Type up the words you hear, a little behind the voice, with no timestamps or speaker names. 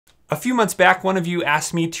A few months back, one of you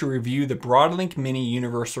asked me to review the Broadlink Mini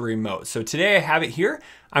Universal Remote. So today I have it here.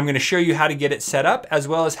 I'm going to show you how to get it set up, as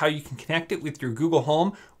well as how you can connect it with your Google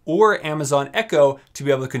Home or Amazon Echo to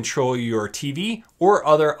be able to control your TV or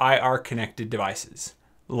other IR connected devices.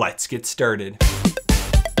 Let's get started.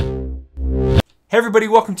 Hey everybody,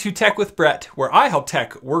 welcome to Tech with Brett, where I help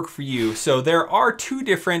tech work for you. So there are two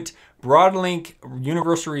different Broadlink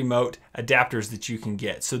Universal Remote adapters that you can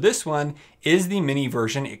get. So this one is the mini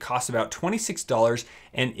version. It costs about $26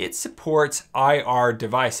 and it supports IR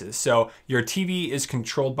devices. So your TV is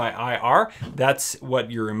controlled by IR. That's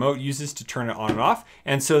what your remote uses to turn it on and off.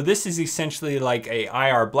 And so this is essentially like a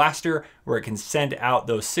IR blaster where it can send out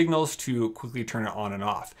those signals to quickly turn it on and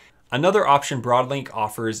off. Another option Broadlink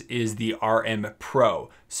offers is the RM Pro.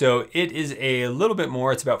 So it is a little bit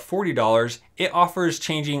more, it's about $40. It offers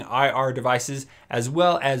changing IR devices as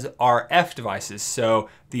well as RF devices, so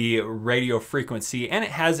the radio frequency, and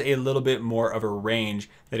it has a little bit more of a range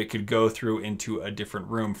that it could go through into a different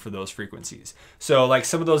room for those frequencies. So like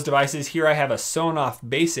some of those devices here, I have a Sonoff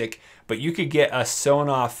Basic, but you could get a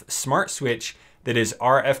Sonoff Smart Switch that is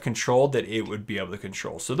RF controlled that it would be able to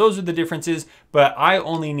control. So those are the differences, but I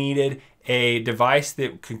only needed a device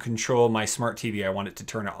that can control my smart TV. I want it to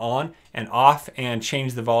turn it on and off and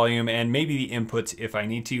change the volume and maybe the inputs if I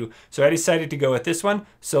need to. So I decided to go with this one.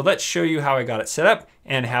 So let's show you how I got it set up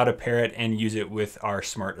and how to pair it and use it with our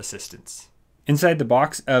smart assistants. Inside the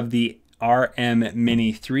box of the RM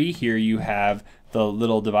Mini 3, here you have the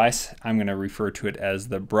little device. I'm going to refer to it as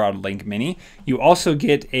the Broadlink Mini. You also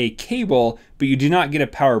get a cable, but you do not get a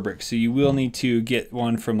power brick. So you will need to get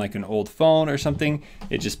one from like an old phone or something.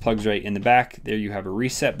 It just plugs right in the back. There you have a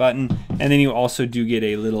reset button. And then you also do get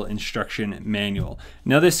a little instruction manual.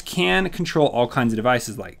 Now this can control all kinds of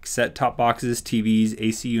devices like set-top boxes, TVs,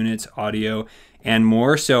 AC units, audio, and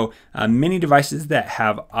more. So many devices that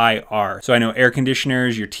have IR. So I know air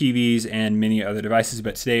conditioners, your TVs, and many other devices,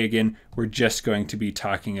 but today again, we're just going to be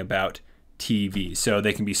talking about TVs. So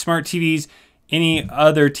they can be smart TVs, any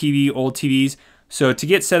other TV, old TVs. So to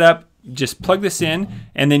get set up, just plug this in,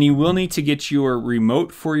 and then you will need to get your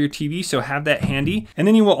remote for your TV, so have that handy. And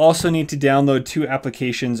then you will also need to download two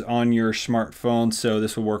applications on your smartphone. So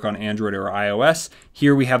this will work on Android or iOS.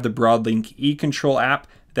 Here we have the Broadlink eControl app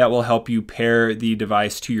that will help you pair the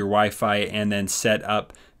device to your Wi-Fi and then set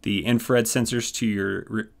up the infrared sensors to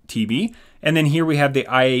your TV. And then here we have the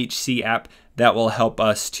IHC app that will help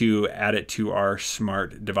us to add it to our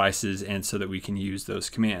smart devices and so that we can use those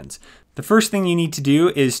commands. The first thing you need to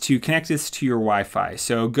do is to connect this to your Wi-Fi.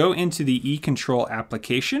 So go into the eControl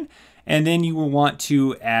application and then you will want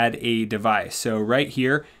to add a device. So right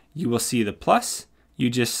here, you will see the plus. You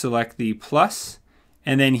just select the plus.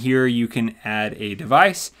 And then here you can add a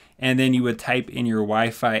device, and then you would type in your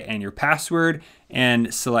Wi-Fi and your password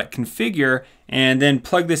and select configure, and then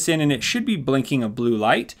plug this in, and it should be blinking a blue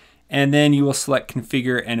light. And then you will select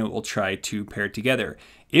configure and it will try to pair together.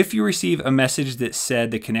 If you receive a message that said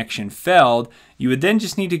the connection failed, you would then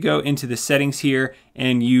just need to go into the settings here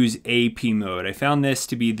and use AP mode. I found this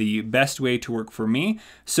to be the best way to work for me.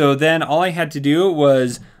 So then all I had to do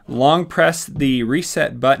was long press the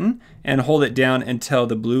reset button and hold it down until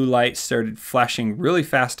the blue light started flashing really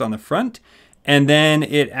fast on the front. And then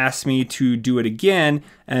it asked me to do it again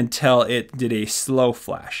until it did a slow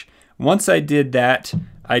flash. Once I did that,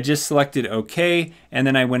 I just selected OK, and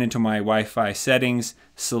then I went into my Wi-Fi settings,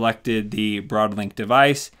 selected the Broadlink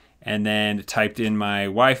device, and then typed in my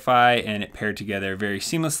Wi-Fi, and it paired together very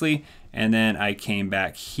seamlessly. And then I came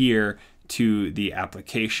back here to the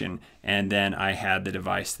application, and then I had the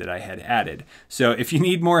device that I had added. So if you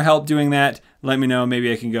need more help doing that, let me know.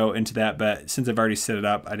 Maybe I can go into that, but since I've already set it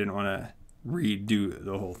up, I didn't want to redo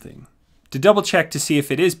the whole thing. To double check to see if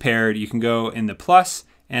it is paired, you can go in the plus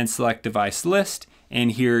and select device list.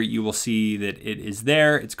 And here you will see that it is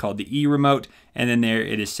there. It's called the e-remote. And then there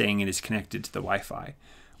it is saying it is connected to the Wi-Fi.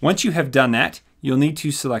 Once you have done that, you'll need to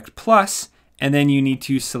select plus, and then you need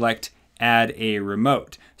to select add a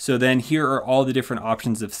remote. So then here are all the different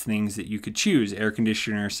options of things that you could choose. Air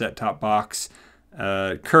conditioner, set-top box,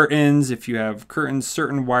 curtains, if you have curtains,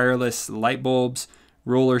 certain wireless light bulbs,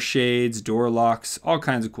 roller shades, door locks, all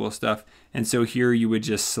kinds of cool stuff. And so here you would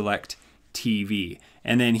just select TV.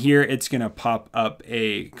 And then here it's going to pop up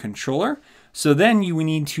a controller. So then you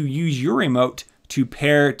need to use your remote to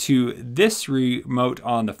pair to this remote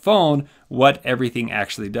on the phone what everything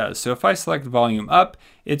actually does. So if I select volume up,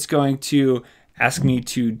 it's going to ask me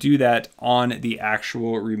to do that on the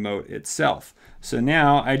actual remote itself. So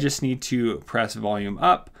now I just need to press volume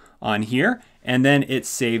up on here, and then it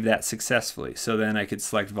saved that successfully. So then I could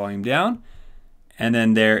select volume down, and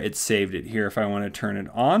then there it saved it. Here, if I want to turn it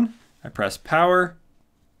on, I press power,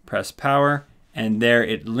 and there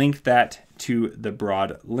it linked that to the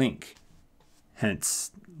Broadlink,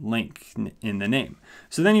 hence link in the name.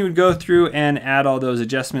 So then you would go through and add all those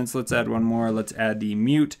adjustments. Let's add one more. Let's add the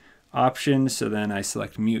mute option. So then I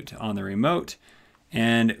select mute on the remote,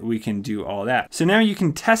 and we can do all that. So now you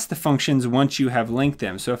can test the functions once you have linked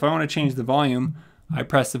them. So if I want to change the volume, I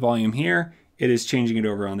press the volume here, it is changing it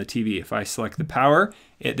over on the TV. If I select the power,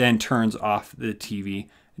 it then turns off the TV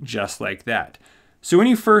just like that. So when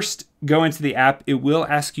you first go into the app, it will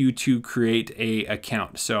ask you to create an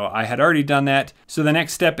account. So I had already done that. So the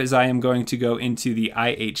next step is I am going to go into the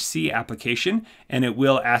IHC application, and it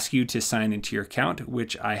will ask you to sign into your account,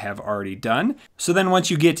 which I have already done. So then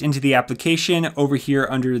once you get into the application, over here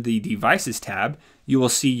under the Devices tab, you will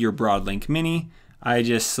see your Broadlink Mini. I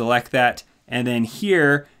just select that, and then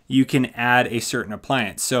here you can add a certain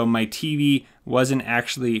appliance. So my TV wasn't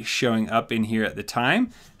actually showing up in here at the time.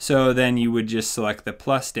 So then you would just select the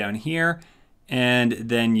plus down here, and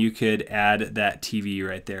then you could add that TV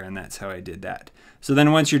right there, and that's how I did that. So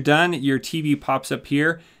then once you're done, your TV pops up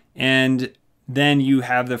here, and then you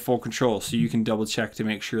have the full control. So you can double check to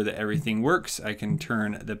make sure that everything works. I can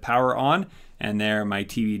turn the power on, and there my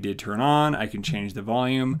TV did turn on. I can change the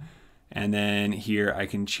volume, and then here I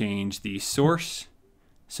can change the source.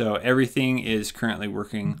 So everything is currently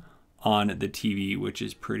working on the TV, which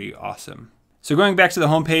is pretty awesome. So going back to the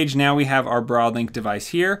home page, now we have our Broadlink device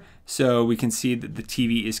here. So we can see that the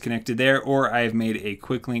TV is connected there, or I've made a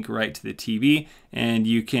quick link right to the TV, and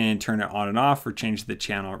you can turn it on and off or change the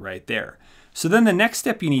channel right there. So then the next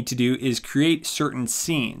step you need to do is create certain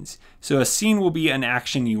scenes. So a scene will be an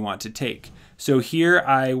action you want to take. So here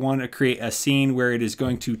I want to create a scene where it is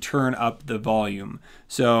going to turn up the volume.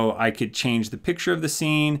 So I could change the picture of the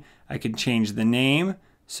scene. I could change the name.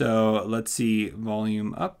 So let's see,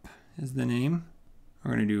 volume up is the name.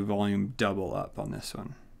 We're going to do volume double up on this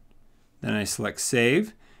one. Then I select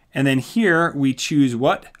save. And then here we choose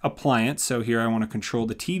what appliance. So here I want to control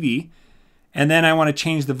the TV. And then I want to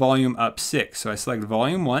change the volume up 6. So I select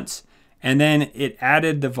volume once, and then it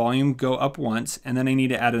added the volume go up once, and then I need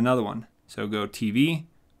to add another one. So go TV,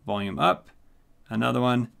 volume up, another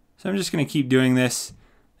one. So I'm just going to keep doing this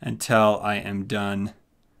until I am done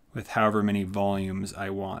with however many volumes I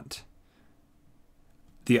want.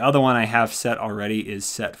 The other one I have set already is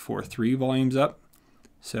set for 3 volumes up.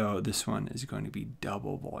 So this one is going to be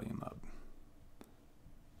double volume up.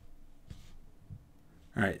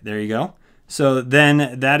 All right, there you go. So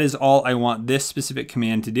then that is all I want this specific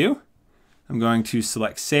command to do. I'm going to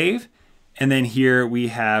select save. And then here we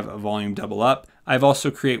have a volume double up. I've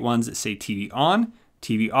also created ones that say TV on,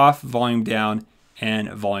 TV off, volume down,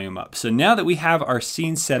 and volume up. So now that we have our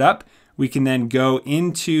scene set up, we can then go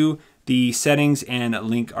into the settings and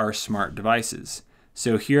link our smart devices.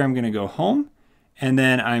 So here I'm going to go home, and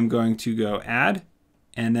then I'm going to go add,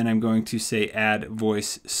 and then I'm going to say add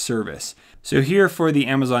voice service. So here for the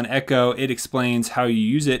Amazon Echo, it explains how you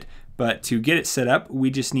use it, but to get it set up, we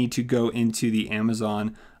just need to go into the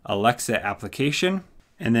Amazon Alexa application,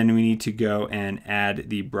 and then we need to go and add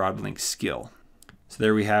the Broadlink skill. So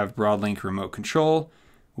there we have Broadlink remote control.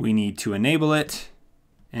 We need to enable it,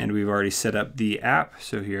 and we've already set up the app.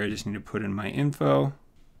 So here I just need to put in my info.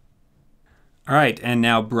 All right, and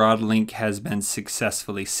now Broadlink has been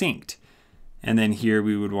successfully synced. And then here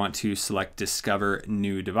we would want to select discover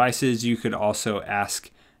new devices. You could also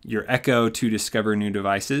ask your Echo to discover new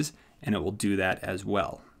devices, and it will do that as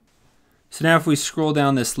well. So now if we scroll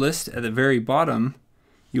down this list at the very bottom,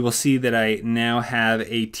 you will see that I now have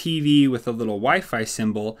a TV with a little Wi-Fi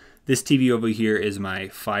symbol. This TV over here is my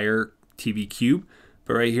Fire TV Cube.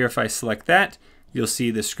 But right here, if I select that, you'll see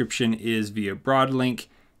the description is via Broadlink.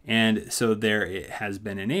 And so there it has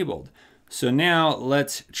been enabled. So now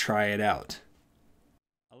let's try it out.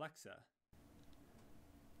 Alexa,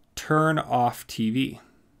 turn off TV.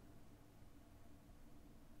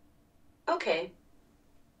 Okay.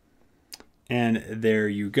 And there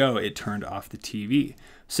you go, it turned off the TV.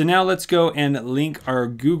 So now let's go and link our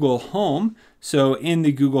Google Home. So in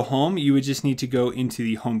the Google Home, you would just need to go into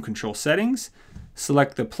the home control settings,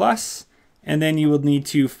 select the plus, and then you will need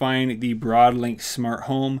to find the Broadlink Smart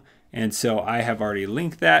Home. And so I have already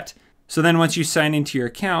linked that. So then once you sign into your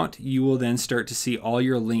account, you will then start to see all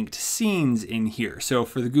your linked scenes in here. So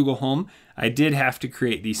for the Google Home, I did have to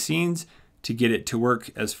create these scenes to get it to work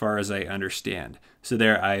as far as I understand. So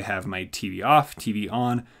there I have my TV off, TV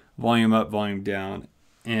on, volume up, volume down,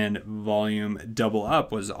 and volume double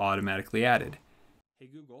up was automatically added. Hey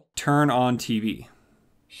Google, turn on TV.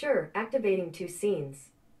 Sure, activating 2 scenes.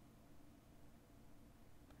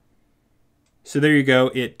 So there you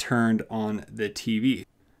go, it turned on the TV.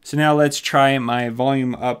 So now let's try my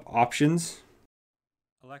volume up options.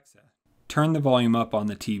 Alexa, turn the volume up on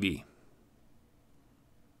the TV.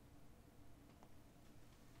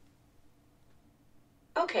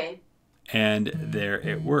 Okay. And there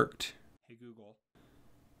it worked. Hey Google,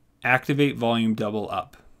 activate volume double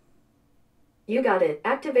up. You got it.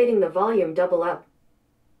 Activating the volume double up.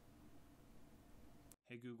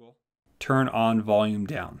 Hey Google, turn on volume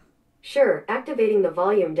down. Sure, activating the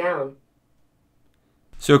volume down.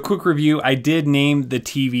 So a quick review, I did name the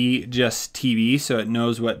TV just TV so it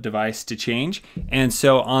knows what device to change. And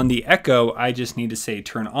so on the Echo, I just need to say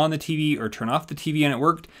turn on the TV or turn off the TV and it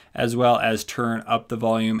worked, as well as turn up the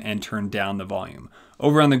volume and turn down the volume.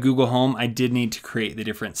 Over on the Google Home, I did need to create the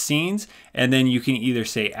different scenes, and then you can either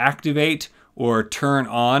say activate or turn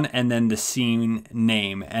on and then the scene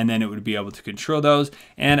name, and then it would be able to control those.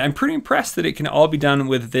 And I'm pretty impressed that it can all be done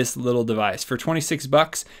with this little device. For 26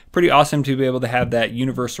 bucks, pretty awesome to be able to have that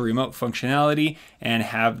universal remote functionality and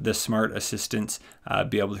have the smart assistants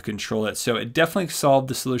be able to control it. So it definitely solved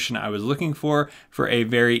the solution I was looking for a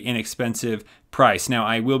very inexpensive price. Now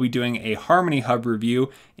I will be doing a Harmony Hub review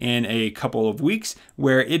in a couple of weeks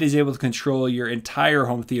where it is able to control your entire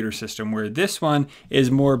home theater system, where this one is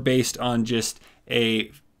more based on just a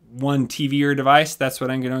one TV or device. That's what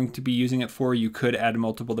I'm going to be using it for. You could add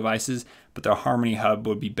multiple devices, but the Harmony Hub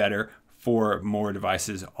would be better for more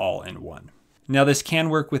devices all in one. Now this can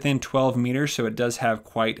work within 12 meters, so it does have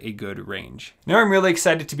quite a good range. Now I'm really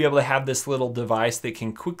excited to be able to have this little device that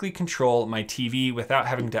can quickly control my TV without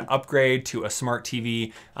having to upgrade to a smart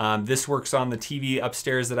TV. This works on the TV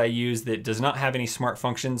upstairs that I use that does not have any smart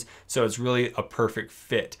functions, so it's really a perfect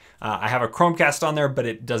fit. I have a Chromecast on there, but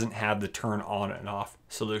it doesn't have the turn on and off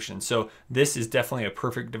solution. So this is definitely a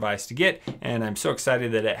perfect device to get, and I'm so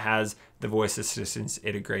excited that it has the voice assistants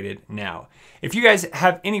integrated now. If you guys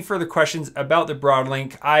have any further questions about the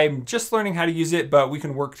Broadlink, I'm just learning how to use it, but we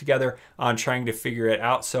can work together on trying to figure it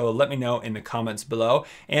out. So let me know in the comments below.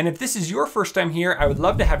 And if this is your first time here, I would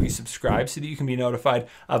love to have you subscribe so that you can be notified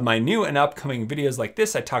of my new and upcoming videos like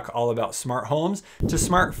this. I talk all about smart homes to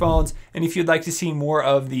smartphones. And if you'd like to see more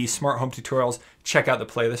of the smart home tutorials, check out the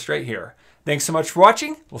playlist right here. Thanks so much for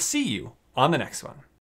watching. We'll see you on the next one.